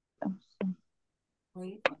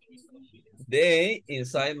 They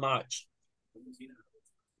inside March.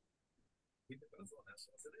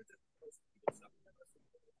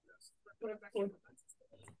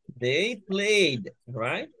 They played,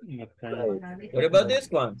 right? Okay. What about this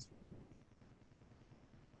one?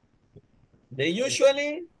 They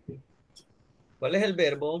usually, ¿cuál es el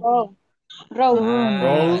verbo?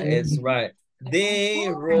 Row. It's right. They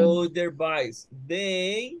rode their bikes.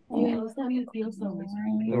 They rode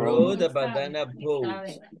a banana boat.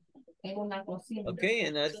 Okay,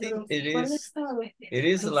 and I think it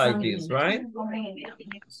is like this, right?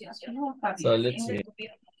 So let's see.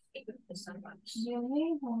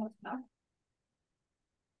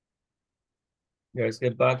 Let's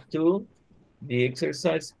get back to the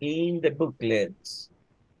exercise in the booklets.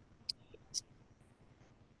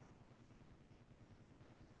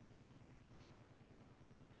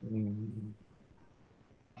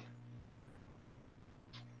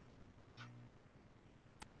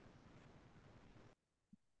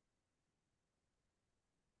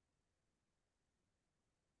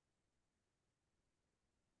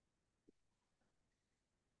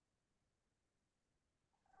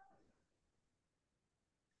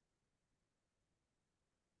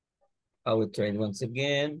 I will try it once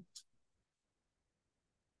again.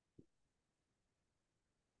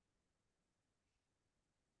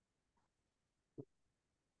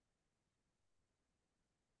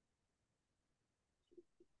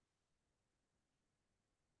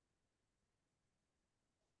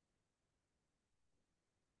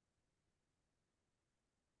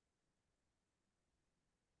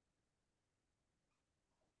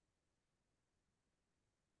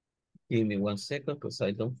 Give me 1 second because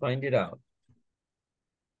I don't find it out.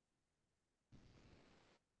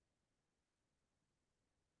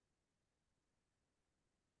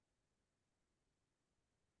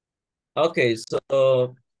 Okay,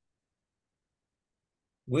 so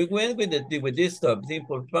we went with this stuff.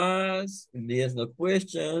 Simple past, yes, no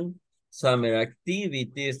question, summer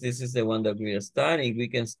activities. This is the one that we are studying.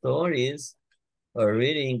 Weekend stories or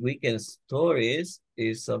reading weekend stories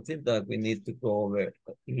is something that we need to go over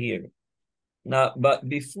here. Now, but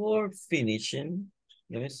before finishing,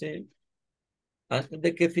 let me see. Antes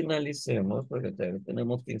de que finalicemos, porque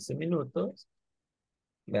tenemos 15 minutos.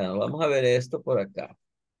 Bueno, vamos a ver esto por acá.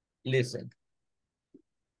 Listen.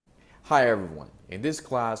 Hi everyone. In this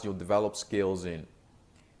class, you'll develop skills in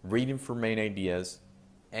reading for main ideas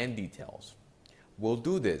and details. We'll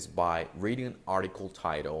do this by reading an article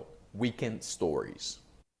titled Weekend Stories.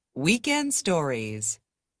 Weekend Stories.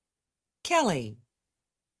 Kelly.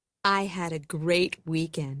 I had a great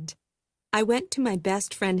weekend. I went to my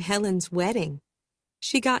best friend Helen's wedding.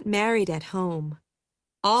 She got married at home.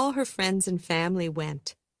 All her friends and family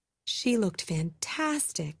went. She looked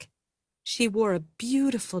fantastic. She wore a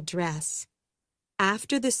beautiful dress.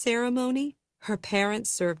 After the ceremony, her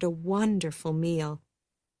parents served a wonderful meal.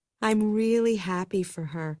 I'm really happy for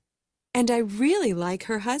her, and I really like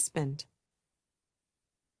her husband.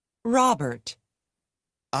 Robert.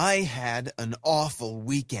 I had an awful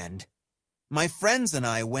weekend. My friends and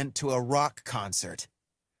I went to a rock concert.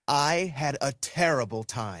 I had a terrible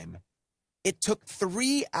time. It took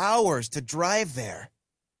 3 hours to drive there.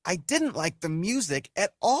 I didn't like the music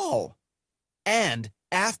at all. And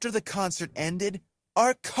after the concert ended,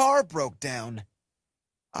 our car broke down.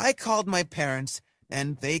 I called my parents,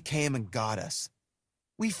 and they came and got us.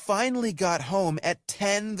 We finally got home at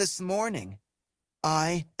 10 this morning.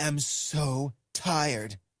 I am so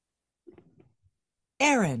tired.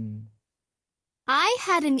 Aaron. I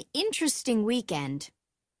had an interesting weekend.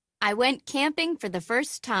 I went camping for the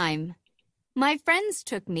first time. My friends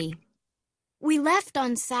took me. We left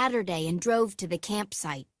on Saturday and drove to the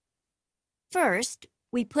campsite. First,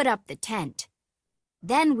 we put up the tent.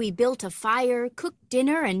 Then we built a fire, cooked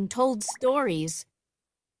dinner, and told stories.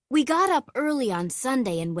 We got up early on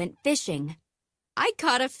Sunday and went fishing. I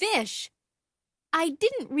caught a fish. I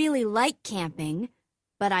didn't really like camping,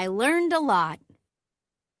 but I learned a lot.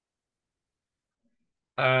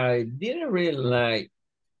 I didn't really like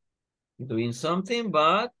doing something,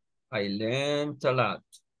 but I learned a lot.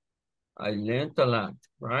 I learned a lot,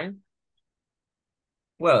 right?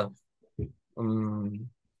 Well,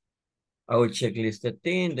 our checklist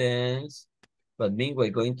attendance, but meanwhile,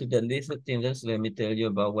 going to the list attendance, let me tell you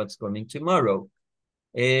about what's coming tomorrow.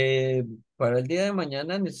 Para el día de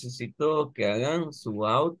mañana necesito que hagan su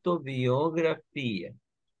autobiografía.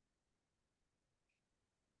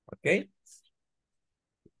 ¿Ok?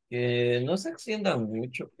 Que no se extiendan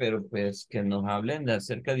mucho, pero pues que nos hablen de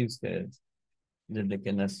acerca de ustedes. Desde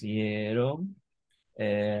que nacieron.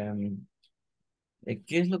 ¿Qué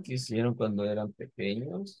es lo que hicieron cuando eran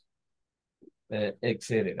pequeños?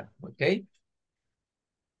 Etcétera. ¿Ok?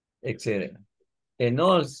 Etcétera. And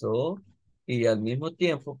also, y al mismo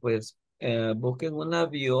tiempo, pues, busquen una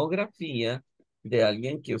biografía de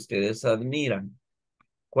alguien que ustedes admiran.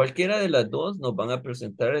 Cualquiera de las dos nos van a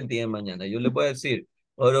presentar el día de mañana. Yo les voy a decir,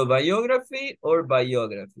 autobiography or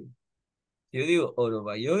biography. Si yo digo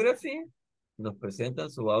autobiography, nos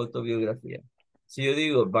presentan su autobiografía. Si yo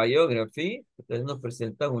digo biography, ustedes nos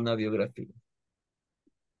presentan una biografía.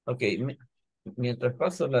 Ok, mientras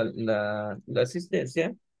paso la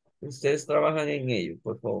asistencia, ustedes trabajan en ello,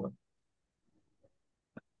 por favor.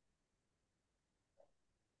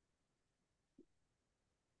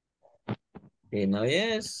 No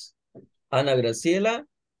es. Ana Graciela.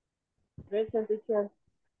 Present, teacher.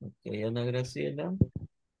 Ok, Ana Graciela.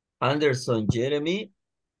 Anderson Jeremy.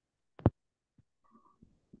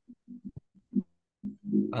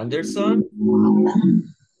 Anderson.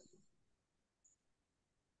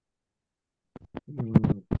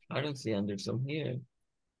 I don't see Anderson here.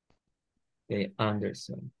 Okay,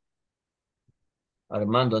 Anderson.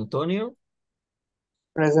 Armando Antonio.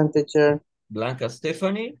 Present, teacher. Blanca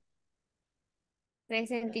Stephanie.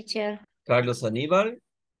 Present, teacher. Carlos Aníbal.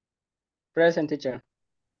 Present, teacher.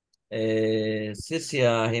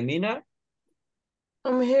 Cecia Gemina.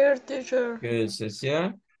 I'm here, teacher. Good,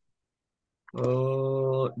 Cecia.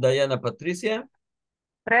 Diana Patricia.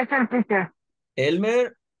 Present, teacher.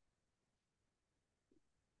 Elmer.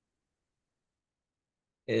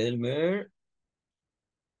 Elmer.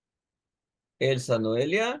 Elsa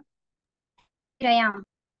Noelia. Here I am.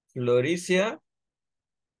 Floricia.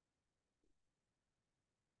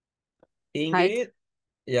 Ingrid.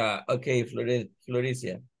 Yeah, okay,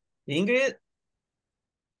 Floricia. Ingrid.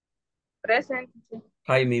 Present.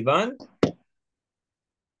 Jaime Iván.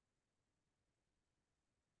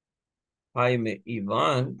 Jaime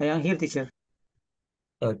Iván. I am here, teacher.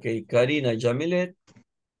 Okay, Karina Jamilet.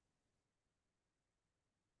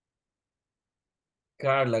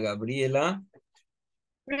 Carla Gabriela.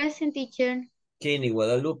 Present, teacher. Kenny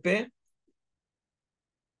Guadalupe.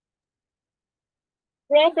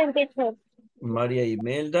 Present, teacher. María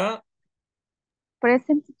Imelda.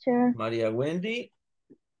 Present, teacher. María Wendy.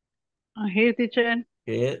 I'm here, teacher.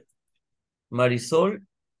 Okay. Marisol.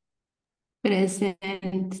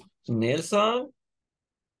 Present. Nelson.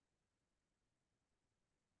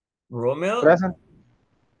 Romel. Present.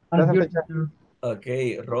 I'm Present, here, teacher. teacher.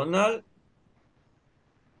 Okay, Ronald.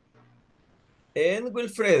 And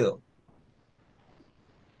Wilfredo.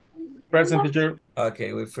 Present, teacher.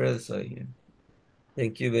 Okay, Wilfredo is here.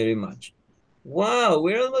 Thank you very much. Wow,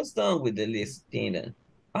 we're almost done with the list, Tina.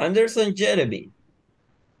 Anderson Jeremy.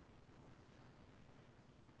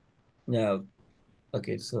 Now,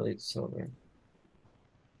 okay, so it's over.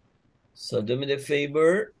 So do me the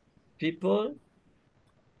favor, people,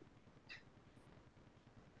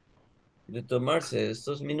 de tomarse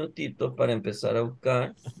estos minutitos para empezar a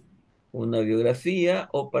buscar una biografía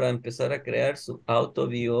o para empezar a crear su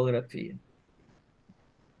autobiografía.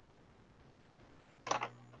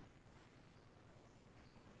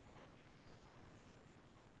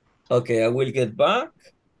 Ok, I will get back.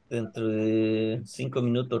 Dentro de 5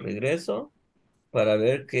 minutos regreso para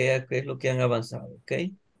ver qué es lo que han avanzado, ¿ok?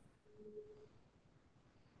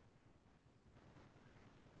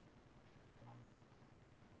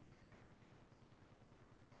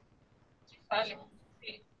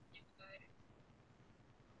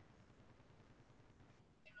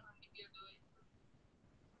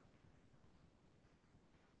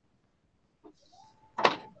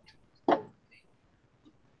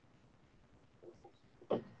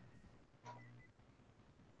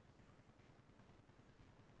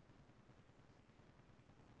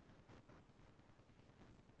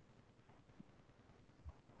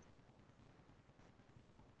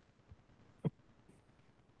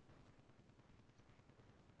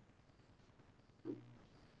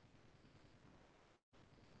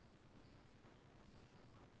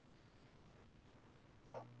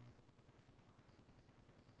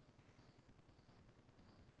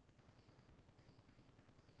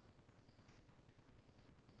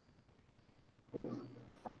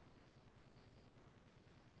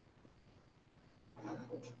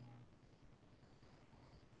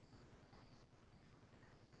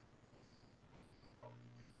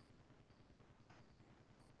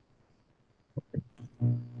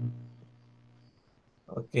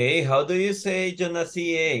 Okay, how do you say yo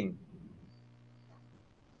nací en?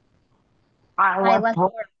 I I was was born.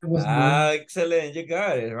 born. I was Ah, born. excelente, you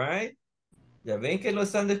got it, right? Ya ven que lo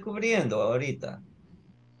están descubriendo ahorita.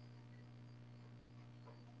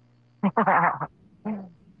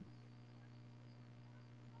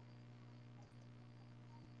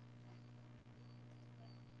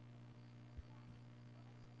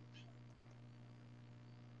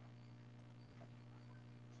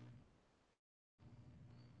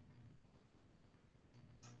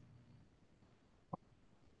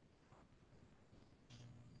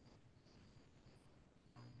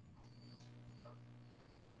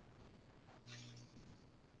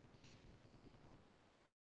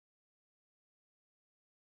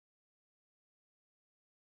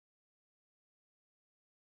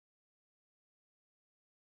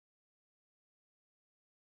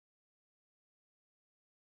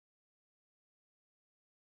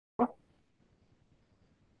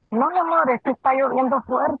 No, mi amor, es que está lloviendo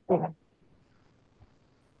fuerte.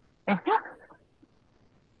 Ajá.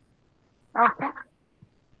 Ajá.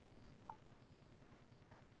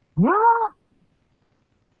 No.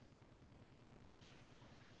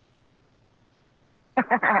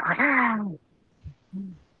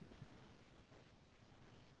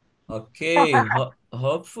 Okay,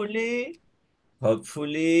 hopefully,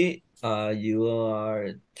 you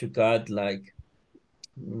are to got like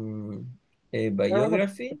mm, a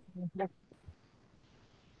biography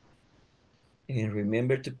and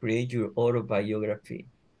remember to create your autobiography.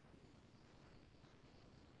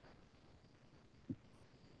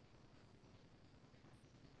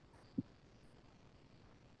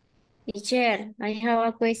 Teacher, I have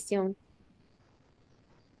a question.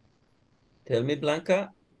 Tell me,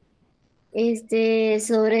 Blanca.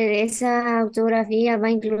 Sobre esa autografía va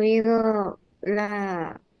incluido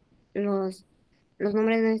los, los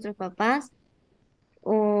nombres de nuestros papás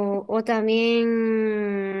o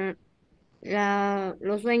también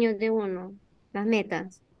los sueños de uno, las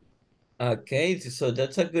metas. Okay, so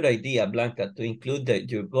that's a good idea, Blanca, to include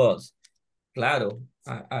your goals. Claro,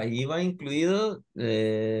 ahí va incluido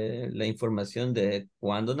la información de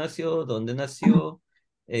cuándo nació, dónde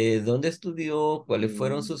estudió, cuáles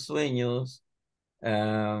fueron Mm. sus sueños,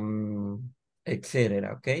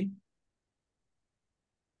 etcétera, ¿ok?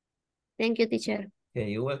 Thank you, teacher.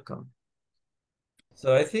 Okay, you're welcome.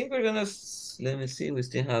 So I think we're gonna, let me see, we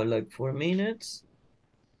still have like 4 minutes.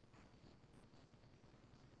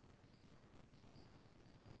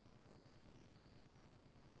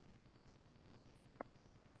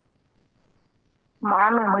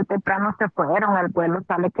 Mami, muy temprano se fueron, el vuelo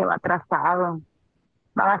sale que va atrasado.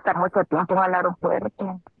 Van a estar mucho tiempo en el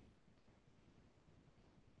aeropuerto.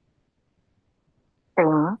 Sí.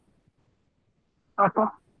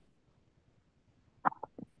 Ojo.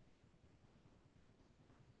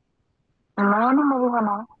 No, no me dijo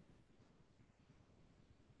nada.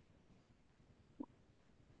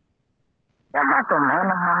 Ya más o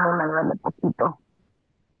menos, a mí me duele poquito.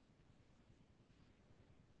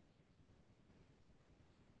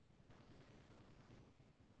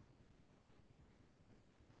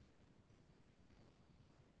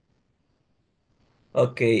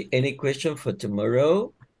 Okay, any question for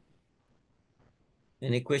tomorrow?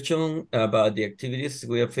 Any question about the activities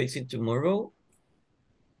we are facing tomorrow?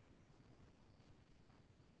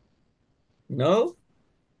 No?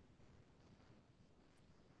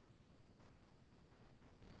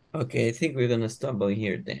 Okay, I think we're gonna stop by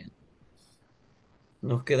here then.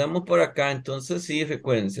 Nos quedamos por acá, entonces sí,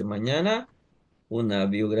 recuérdense, mañana una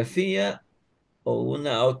biografía o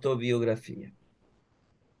una autobiografía.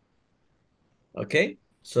 Okay,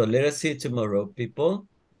 so let us see tomorrow, people.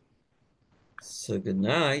 So good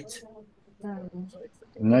night.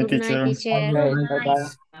 Good night, teacher. Okay, bye-bye.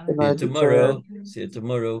 Good See you night, teacher. tomorrow. See you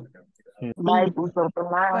tomorrow. Bye, teacher.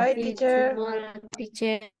 Good night. Bye, teacher.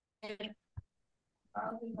 Teacher.